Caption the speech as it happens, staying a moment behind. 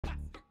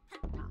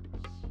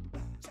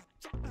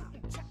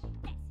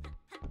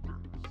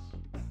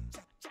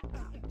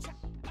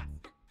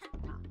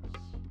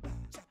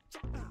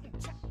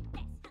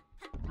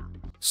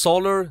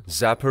Solar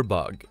Zapper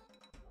Bug.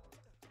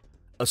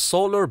 A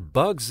solar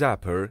bug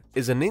zapper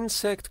is an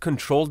insect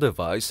control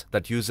device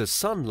that uses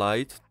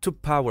sunlight to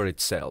power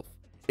itself.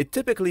 It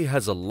typically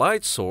has a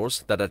light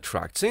source that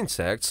attracts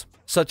insects,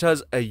 such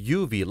as a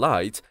UV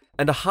light,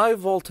 and a high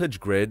voltage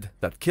grid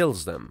that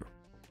kills them.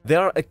 They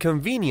are a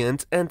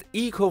convenient and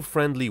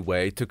eco-friendly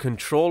way to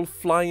control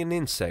flying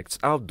insects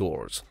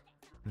outdoors.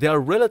 They are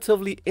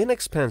relatively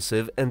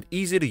inexpensive and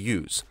easy to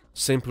use.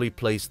 Simply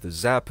place the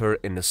zapper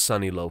in a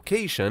sunny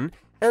location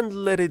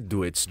and let it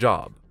do its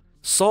job.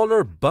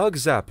 Solar bug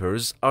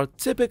zappers are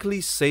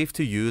typically safe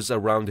to use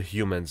around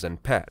humans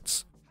and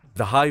pets.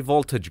 The high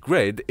voltage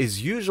grid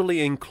is usually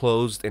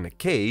enclosed in a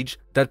cage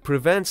that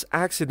prevents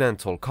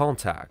accidental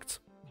contact.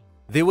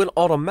 They will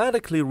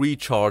automatically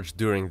recharge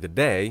during the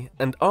day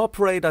and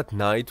operate at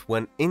night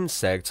when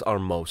insects are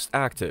most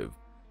active.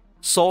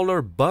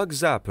 Solar bug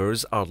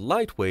zappers are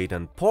lightweight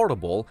and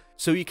portable,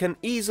 so you can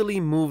easily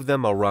move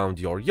them around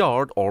your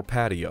yard or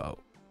patio.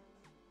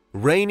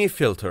 Rainy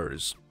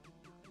filters.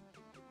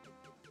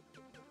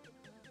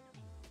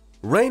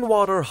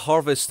 Rainwater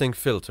harvesting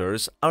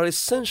filters are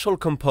essential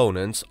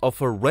components of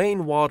a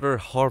rainwater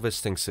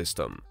harvesting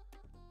system.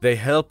 They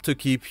help to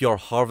keep your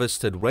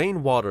harvested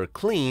rainwater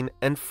clean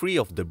and free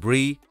of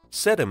debris,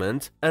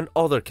 sediment, and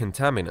other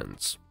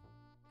contaminants.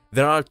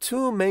 There are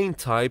two main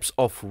types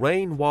of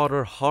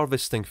rainwater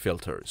harvesting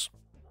filters.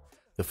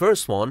 The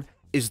first one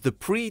is the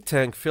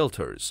pre-tank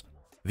filters.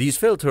 These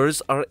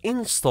filters are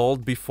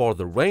installed before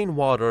the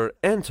rainwater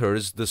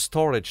enters the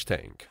storage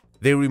tank.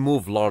 They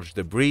remove large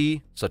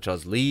debris, such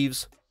as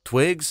leaves,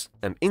 twigs,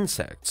 and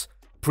insects.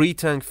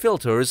 Pre-tank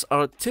filters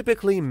are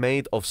typically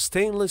made of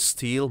stainless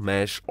steel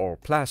mesh or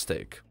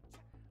plastic.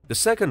 The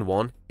second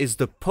one is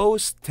the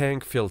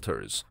post-tank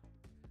filters.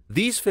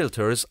 These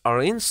filters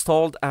are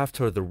installed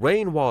after the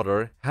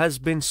rainwater has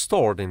been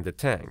stored in the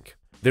tank.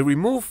 They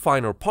remove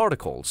finer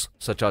particles,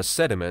 such as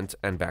sediment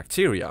and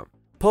bacteria.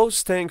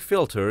 Post-tank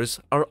filters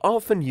are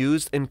often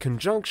used in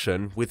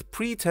conjunction with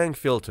pre-tank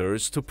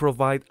filters to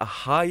provide a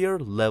higher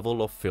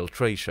level of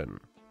filtration.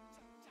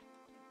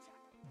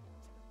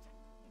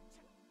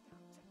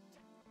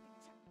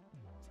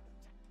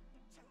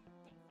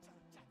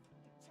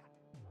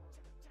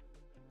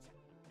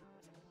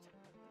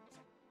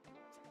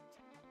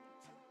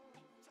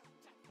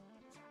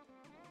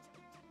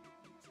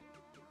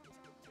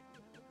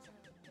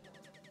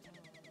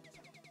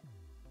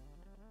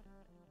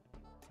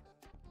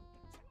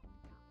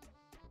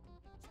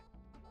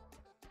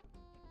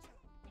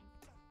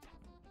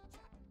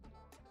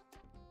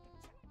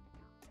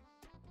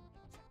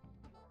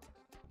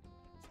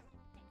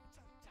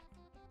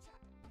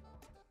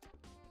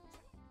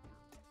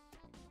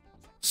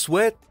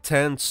 Sweat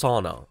tent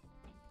sauna.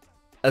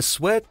 A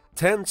sweat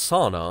tent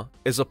sauna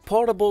is a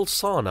portable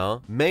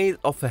sauna made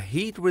of a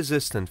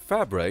heat-resistant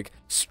fabric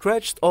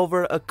stretched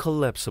over a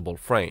collapsible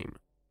frame.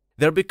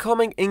 They're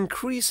becoming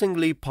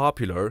increasingly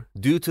popular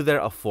due to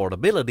their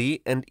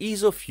affordability and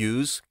ease of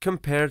use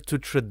compared to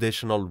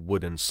traditional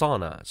wooden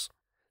saunas.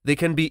 They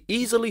can be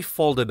easily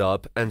folded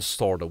up and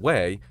stored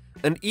away,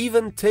 and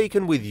even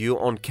taken with you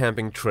on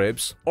camping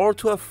trips or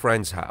to a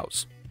friend's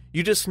house.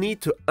 You just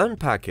need to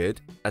unpack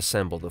it,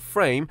 assemble the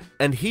frame,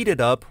 and heat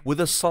it up with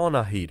a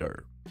sauna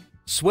heater.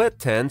 Sweat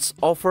tents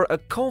offer a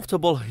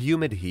comfortable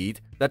humid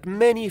heat that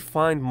many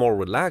find more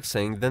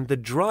relaxing than the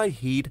dry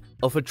heat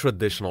of a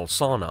traditional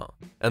sauna.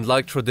 And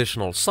like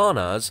traditional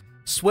saunas,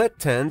 sweat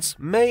tents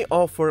may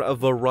offer a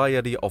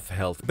variety of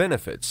health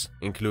benefits,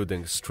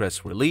 including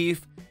stress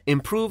relief,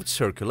 improved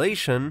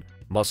circulation,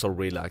 muscle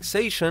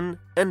relaxation,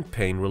 and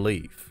pain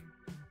relief.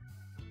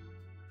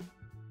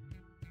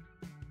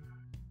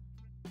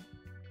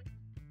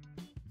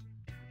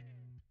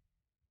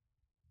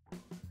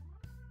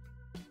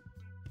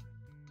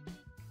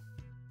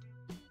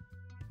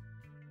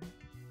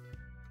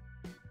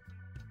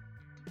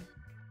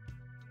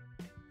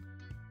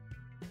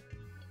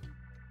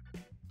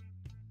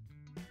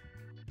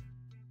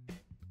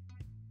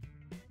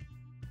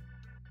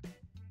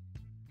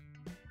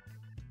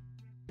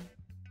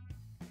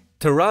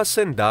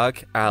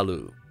 Terrassendach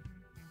Alu.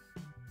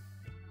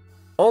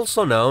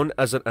 Also known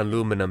as an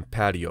aluminum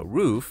patio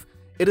roof,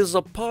 it is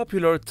a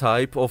popular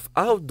type of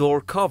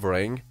outdoor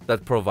covering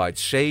that provides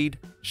shade,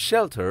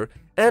 shelter,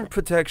 and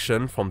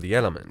protection from the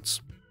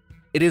elements.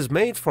 It is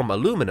made from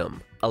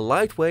aluminum, a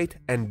lightweight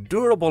and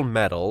durable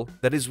metal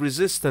that is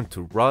resistant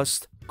to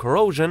rust,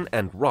 corrosion,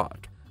 and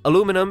rot.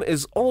 Aluminum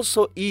is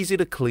also easy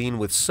to clean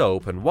with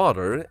soap and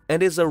water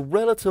and is a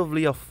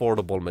relatively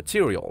affordable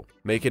material,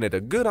 making it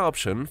a good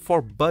option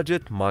for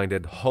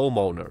budget-minded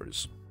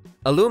homeowners.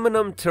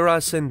 Aluminum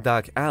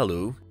Terrassendach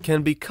Alu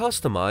can be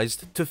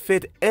customized to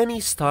fit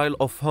any style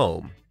of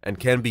home and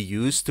can be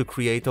used to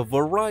create a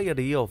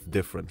variety of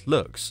different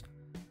looks.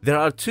 There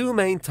are two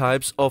main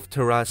types of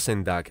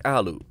Terrassendach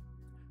Alu.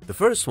 The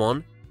first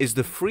one is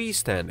the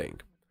freestanding.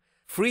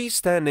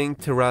 Freestanding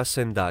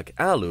Terrassendach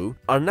Alu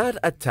are not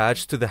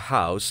attached to the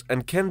house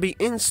and can be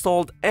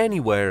installed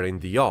anywhere in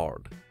the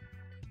yard.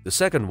 The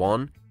second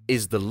one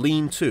is the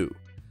lean-to.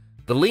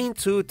 The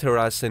lean-to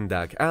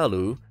Terrassendach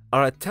Alu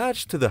are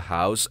attached to the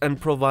house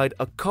and provide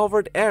a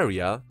covered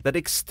area that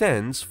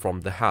extends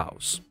from the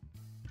house.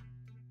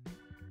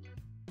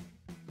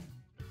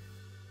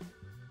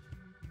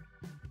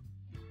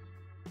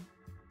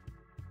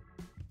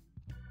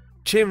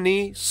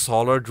 Chimney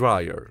Solar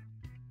Dryer.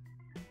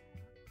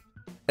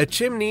 A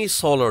chimney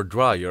solar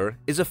dryer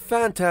is a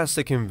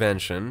fantastic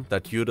invention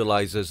that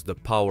utilizes the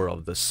power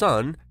of the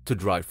sun to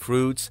dry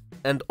fruits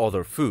and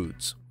other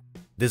foods.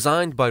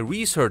 Designed by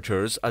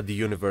researchers at the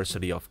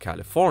University of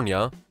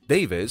California,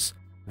 Davis,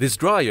 this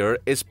dryer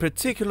is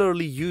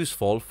particularly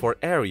useful for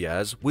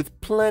areas with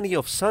plenty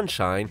of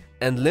sunshine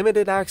and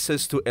limited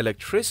access to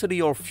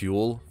electricity or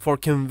fuel for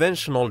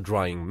conventional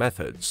drying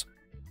methods.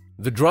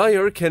 The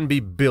dryer can be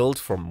built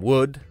from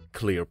wood,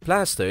 clear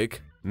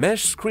plastic,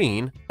 mesh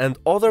screen, and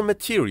other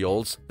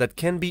materials that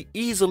can be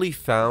easily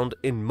found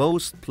in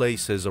most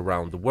places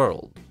around the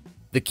world.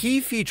 The key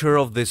feature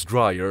of this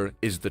dryer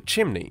is the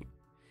chimney.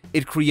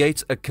 It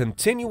creates a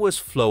continuous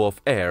flow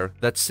of air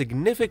that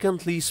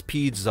significantly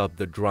speeds up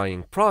the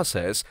drying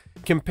process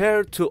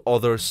compared to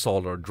other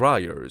solar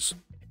dryers.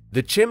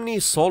 The chimney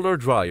solar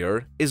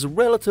dryer is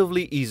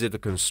relatively easy to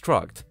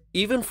construct,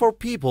 even for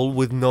people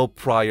with no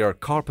prior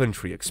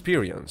carpentry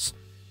experience.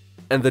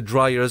 And the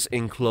dryer's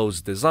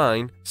enclosed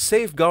design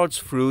safeguards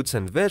fruits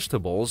and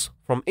vegetables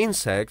from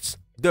insects,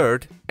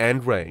 dirt,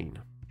 and rain.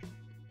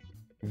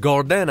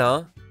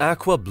 GARDENA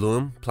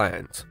AquaBloom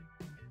plant.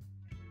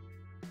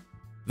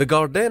 The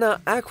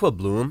GARDENA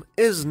AquaBloom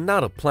is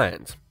not a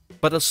plant,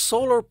 but a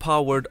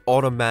solar-powered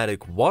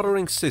automatic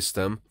watering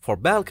system for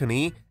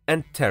balcony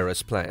and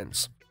terrace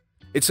plants.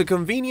 It's a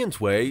convenient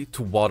way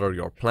to water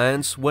your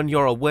plants when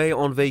you're away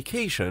on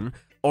vacation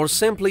or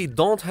simply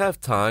don't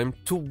have time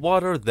to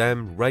water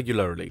them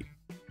regularly.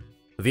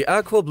 The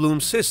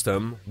AquaBloom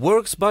system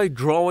works by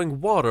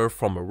drawing water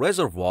from a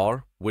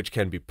reservoir, which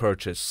can be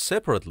purchased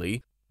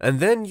separately, and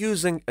then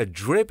using a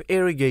drip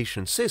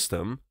irrigation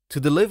system to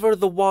deliver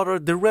the water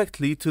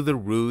directly to the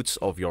roots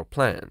of your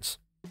plants.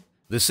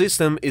 The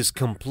system is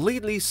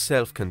completely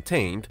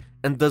self-contained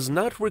and does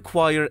not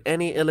require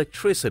any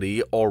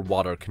electricity or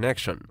water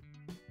connection.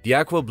 The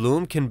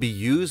AquaBloom can be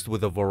used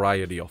with a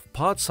variety of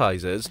pot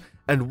sizes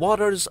and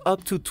waters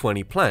up to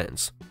 20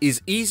 plants,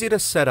 is easy to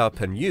set up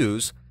and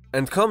use,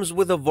 and comes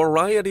with a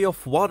variety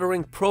of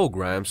watering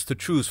programs to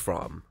choose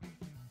from.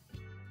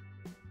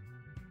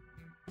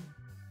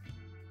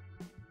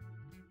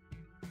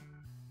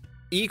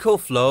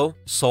 EcoFlow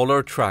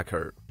Solar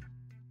Tracker.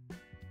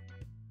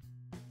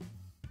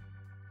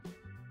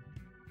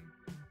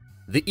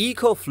 The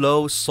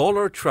EcoFlow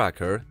Solar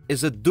Tracker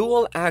is a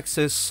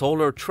dual-axis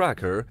solar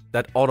tracker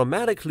that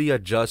automatically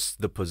adjusts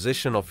the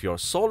position of your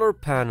solar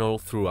panel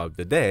throughout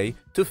the day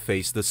to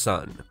face the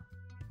sun.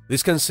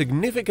 This can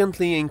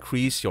significantly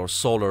increase your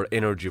solar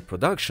energy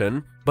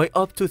production by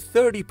up to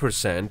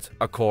 30%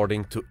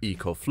 according to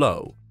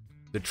EcoFlow.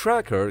 The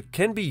tracker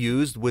can be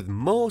used with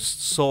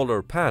most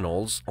solar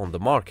panels on the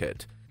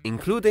market,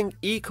 including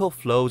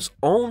EcoFlow's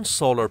own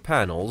solar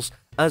panels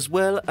as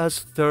well as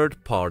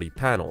third-party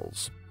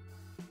panels.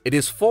 It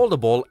is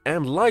foldable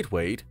and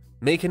lightweight,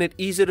 making it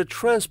easy to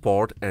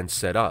transport and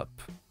set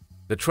up.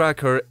 The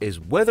tracker is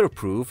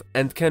weatherproof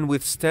and can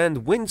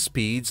withstand wind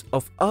speeds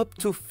of up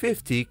to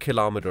 50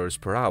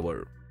 km per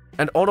hour,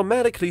 and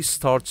automatically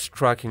starts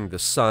tracking the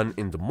sun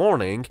in the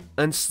morning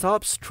and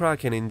stops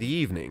tracking in the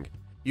evening.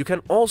 You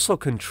can also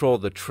control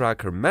the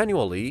tracker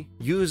manually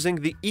using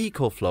the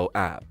EcoFlow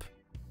app.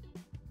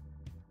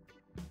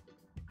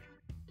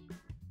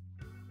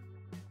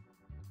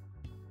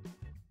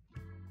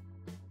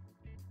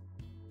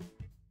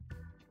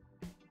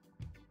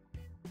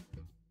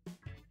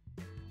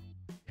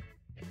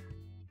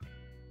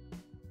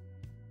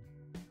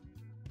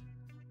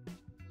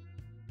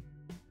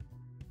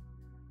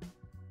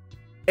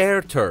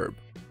 Airturb.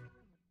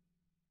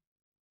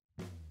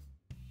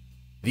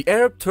 The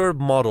Airturb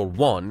Model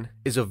 1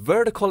 is a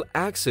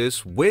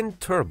vertical-axis wind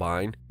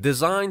turbine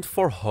designed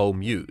for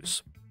home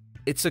use.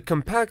 It's a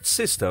compact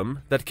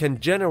system that can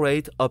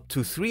generate up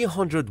to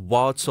 300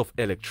 watts of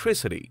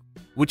electricity,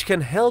 which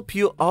can help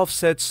you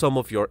offset some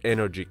of your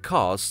energy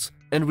costs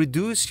and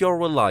reduce your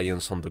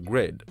reliance on the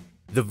grid.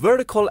 The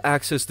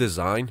vertical-axis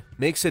design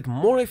makes it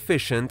more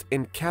efficient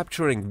in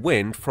capturing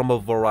wind from a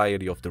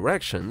variety of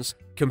directions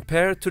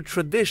compared to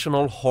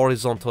traditional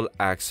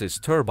horizontal-axis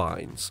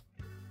turbines.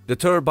 The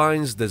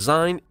turbine's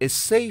design is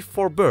safe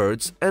for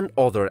birds and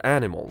other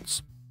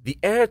animals. The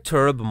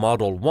Airturb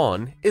Model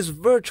 1 is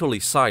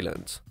virtually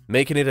silent,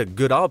 making it a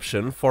good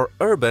option for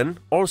urban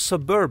or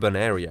suburban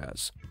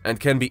areas, and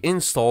can be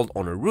installed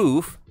on a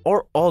roof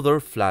or other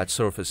flat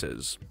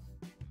surfaces.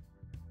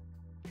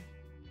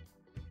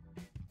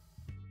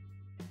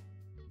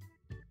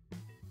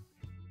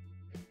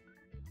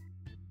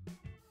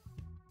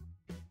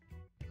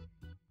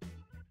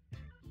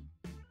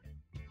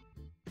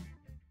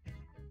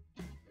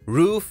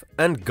 Roof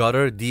and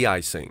gutter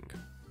de-icing.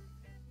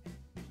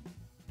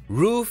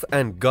 Roof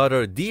and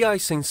gutter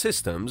de-icing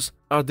systems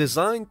are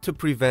designed to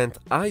prevent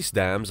ice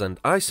dams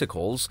and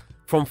icicles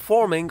from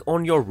forming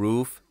on your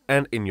roof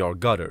and in your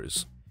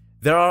gutters.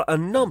 There are a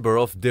number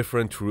of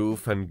different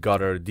roof and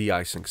gutter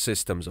de-icing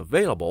systems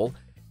available,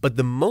 but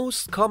the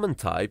most common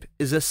type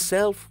is a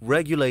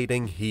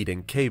self-regulating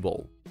heating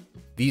cable.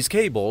 These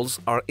cables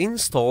are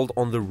installed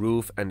on the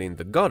roof and in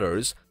the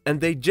gutters,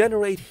 and they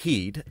generate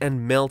heat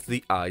and melt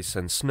the ice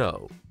and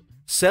snow.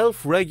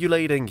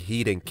 Self-regulating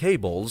heating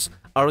cables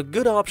are a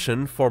good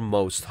option for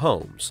most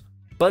homes,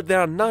 but they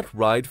are not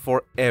right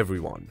for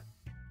everyone.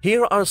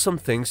 Here are some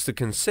things to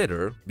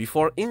consider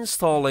before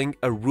installing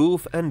a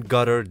roof and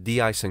gutter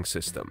de-icing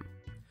system.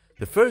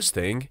 The first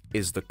thing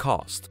is the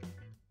cost.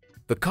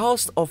 The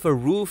cost of a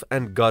roof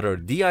and gutter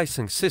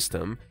de-icing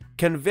system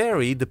can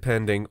vary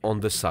depending on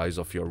the size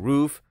of your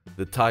roof,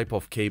 the type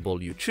of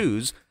cable you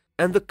choose,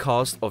 and the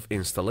cost of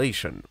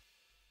installation.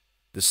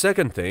 The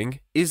second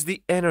thing is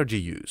the energy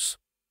use.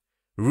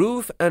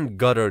 Roof and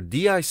gutter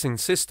de-icing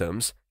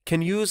systems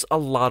can use a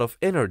lot of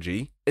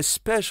energy,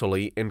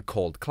 especially in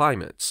cold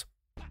climates.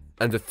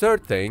 And the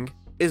third thing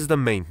is the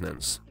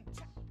maintenance.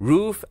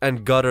 Roof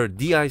and gutter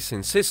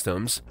de-icing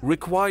systems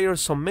require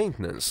some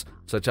maintenance,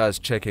 such as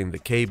checking the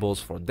cables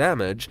for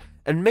damage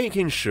and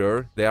making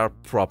sure they are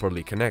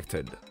properly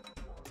connected.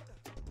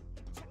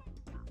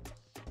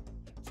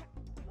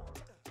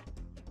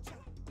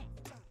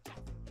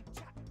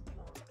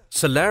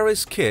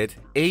 SolarisKit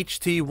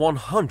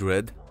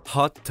HT100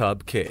 Hot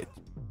Tub Kit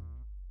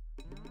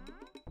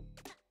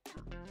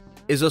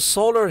is a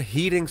solar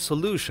heating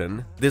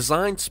solution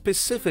designed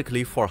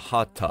specifically for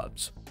hot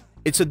tubs.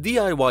 It's a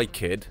DIY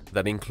kit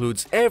that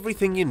includes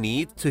everything you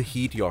need to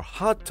heat your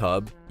hot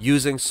tub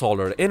using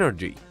solar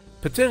energy,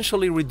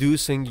 potentially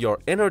reducing your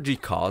energy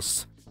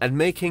costs and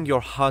making your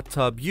hot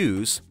tub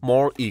use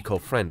more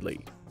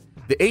eco-friendly.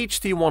 The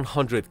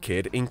HT100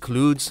 kit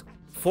includes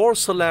 4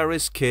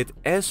 SolarisKit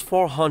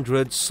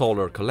S400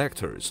 solar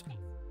collectors,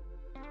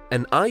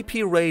 an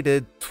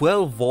IP-rated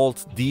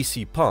 12-volt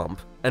DC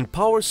pump and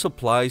power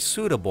supply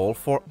suitable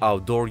for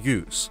outdoor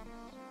use,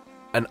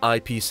 an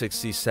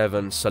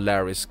IP67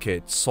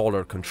 SolarisKit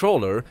solar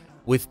controller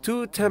with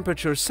 2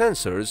 temperature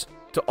sensors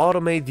to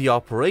automate the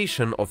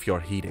operation of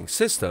your heating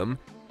system,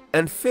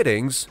 and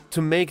fittings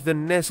to make the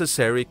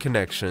necessary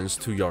connections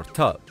to your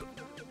tub.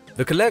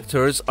 The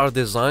collectors are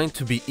designed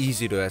to be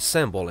easy to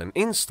assemble and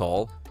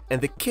install, and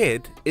the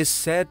kit is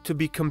said to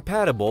be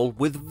compatible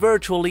with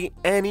virtually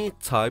any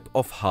type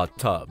of hot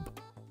tub.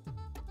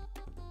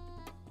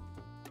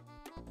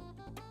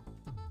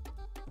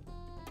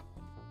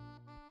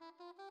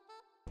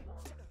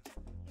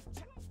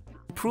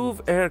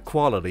 Improve air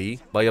quality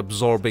by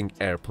absorbing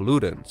air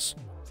pollutants.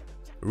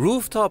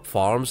 Rooftop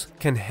farms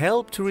can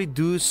help to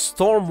reduce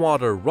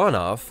stormwater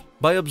runoff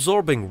by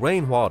absorbing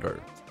rainwater,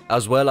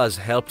 as well as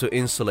help to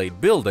insulate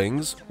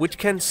buildings, which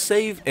can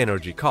save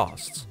energy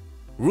costs.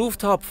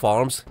 Rooftop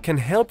farms can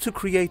help to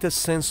create a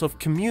sense of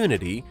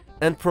community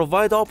and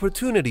provide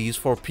opportunities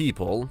for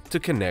people to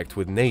connect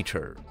with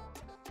nature.